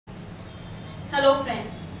Hello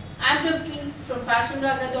friends, I am Praveen from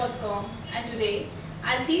fashionraga.com and today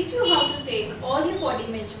I'll teach you how to take all your body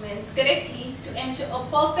measurements correctly to ensure a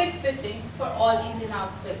perfect fitting for all Indian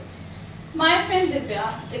outfits. My friend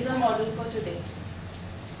Divya is a model for today.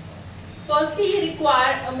 Firstly, you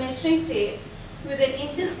require a measuring tape with an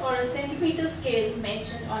inches or a centimeter scale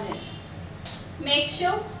mentioned on it. Make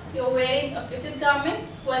sure you're wearing a fitted garment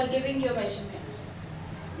while giving your measurements.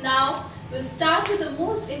 Now, we'll start with the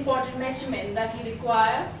most important measurement that you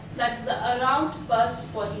require, that is the around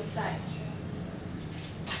bust body size.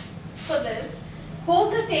 For this,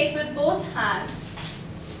 hold the tape with both hands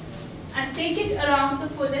and take it around the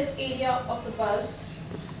fullest area of the bust,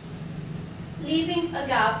 leaving a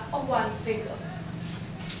gap of 1 finger.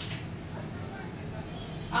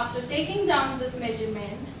 After taking down this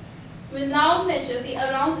measurement, we'll now measure the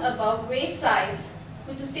around above waist size,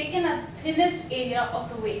 which is taken at the thinnest area of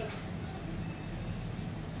the waist.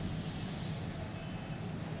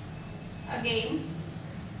 Again,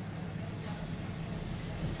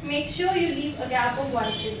 make sure you leave a gap of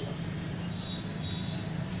 1 finger.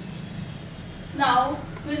 Now,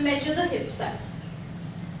 we'll measure the hip size.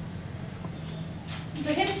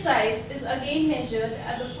 The hip size is again measured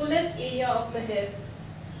at the fullest area of the hip.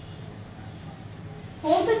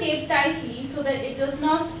 Hold the tape tightly so that it does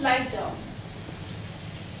not slide down.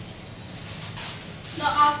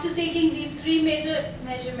 Now, after taking these three major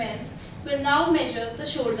measurements, we'll now measure the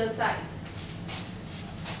shoulder size.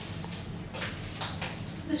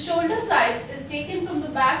 The shoulder size is taken from the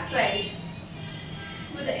back side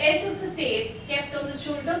with the edge of the tape kept on the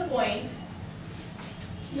shoulder point,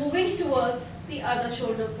 moving towards the other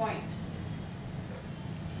shoulder point.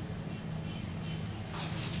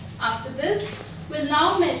 After this, we'll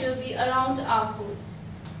now measure the around armhole.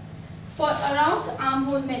 For around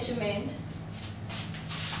armhole measurement,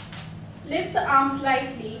 lift the arm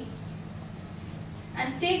slightly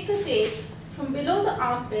and take the tape from below the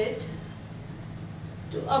armpit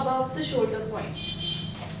to above the shoulder point,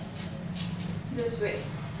 this way.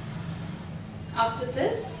 After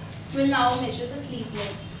this, we'll now measure the sleeve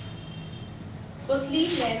length. For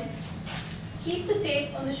sleeve length, keep the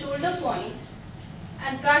tape on the shoulder point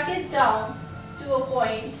and drag it down to a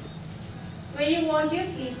point where you want your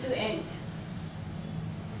sleeve to end.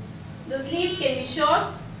 The sleeve can be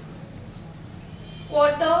short,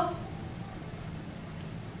 quarter,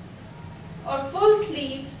 or full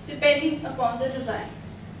sleeves depending upon the design.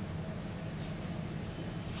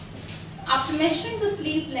 After measuring the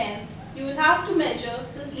sleeve length, you will have to measure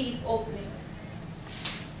the sleeve opening.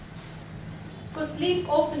 For sleeve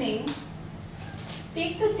opening,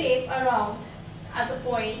 take the tape around at the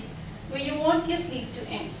point where you want your sleeve to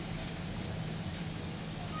end.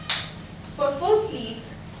 For full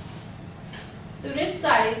sleeves, the wrist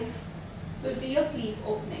size will be your sleeve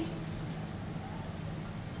opening.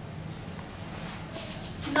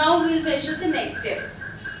 Now we will measure the neck depth.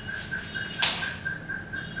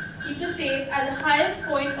 Keep the tape at the highest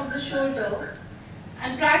point of the shoulder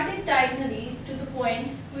and drag it diagonally to the point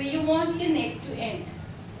where you want your neck to end.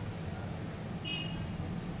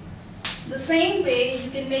 The same way you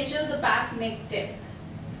can measure the back neck depth.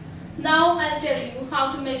 Now I'll tell you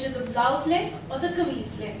how to measure the blouse length or the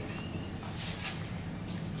kameez length.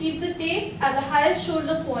 Keep the tape at the highest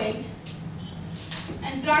shoulder point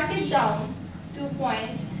and drag it down to a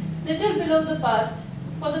point little below the bust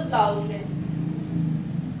for the blouse length.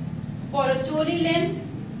 For a choli length,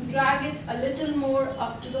 drag it a little more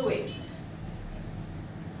up to the waist.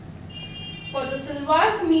 For the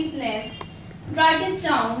Salwar Kameez length, drag it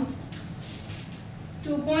down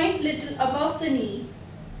to a point little above the knee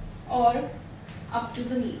or up to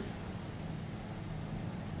the knees.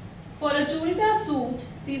 For a Churidar suit,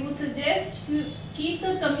 we would suggest you keep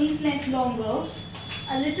the kameez length longer,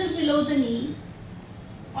 a little below the knee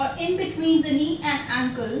or in between the knee and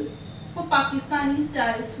ankle for Pakistani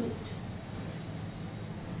style suit.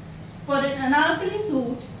 For an Anarkali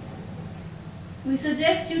suit, we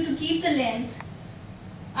suggest you to keep the length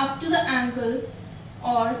up to the ankle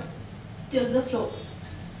or till the floor.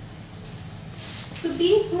 So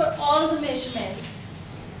these were all the measurements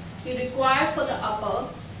you require for the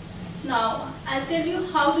upper. Now I'll tell you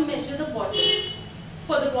how to measure the bottom.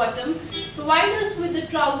 For the bottom, provide us with the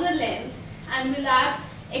trouser length and we'll add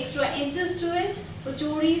extra inches to it for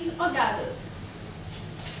choris or gathers.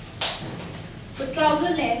 For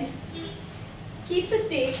trouser length, keep the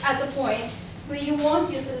tape at the point where you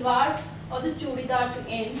want your salwar or the churidar to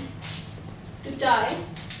end. To tie,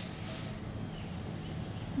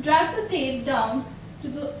 drag the tape down to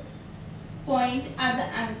the point at the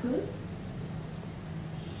ankle.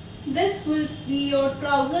 This will be your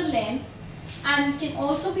trouser length and can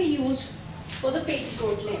also be used for the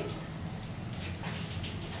petticoat length.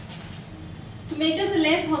 To measure the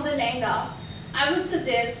length of the lehenga, I would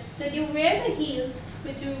suggest that you wear the heels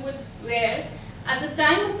which you would wear at the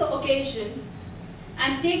time of the occasion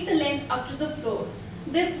and take the length up to the floor.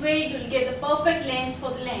 This way you will get the perfect length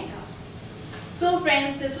for the lehenga. So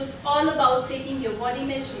friends, this was all about taking your body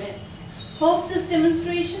measurements. Hope this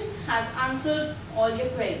demonstration has answered all your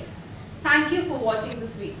queries. Thank you for watching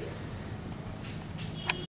this video.